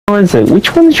Isaac,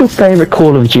 which one's your favourite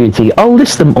Call of Duty? I'll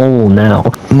list them all now.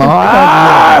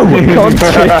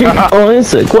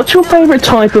 Isaac, what's your favourite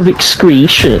type of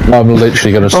excretion? I'm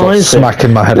literally going to start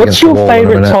smacking my head against the wall. What's your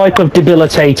favourite type of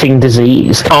debilitating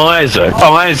disease? Isaac.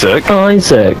 I'm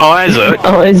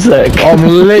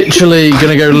literally going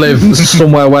to go live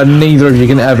somewhere where neither of you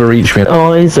can ever reach me.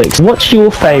 Isaac, what's your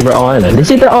favourite island?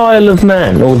 Is it the Isle of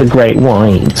Man or the Great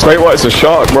White? Great White's a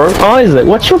shark, bro. Isaac,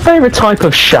 what's your favourite type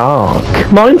of shark?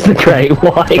 Mine's the Great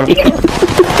White.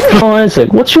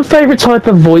 Isaac, what's your favourite type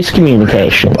of voice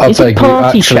communication? I beg you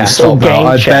actually stop now.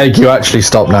 I beg you actually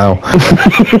stop now.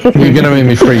 You're gonna make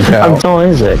me freak out.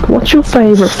 Isaac, what's your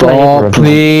favourite flavour? Stop,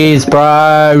 please,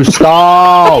 bro.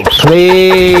 Stop,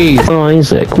 please.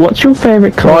 Isaac, what's your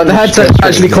favourite colour? Right, the headset's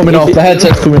actually coming off. The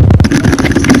headset's coming.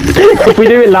 If we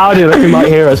do it loud enough, you might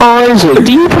hear us. Isaac,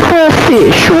 do you prefer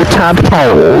fish or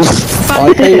tadpoles?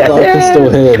 I hate that I can still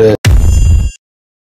hear this.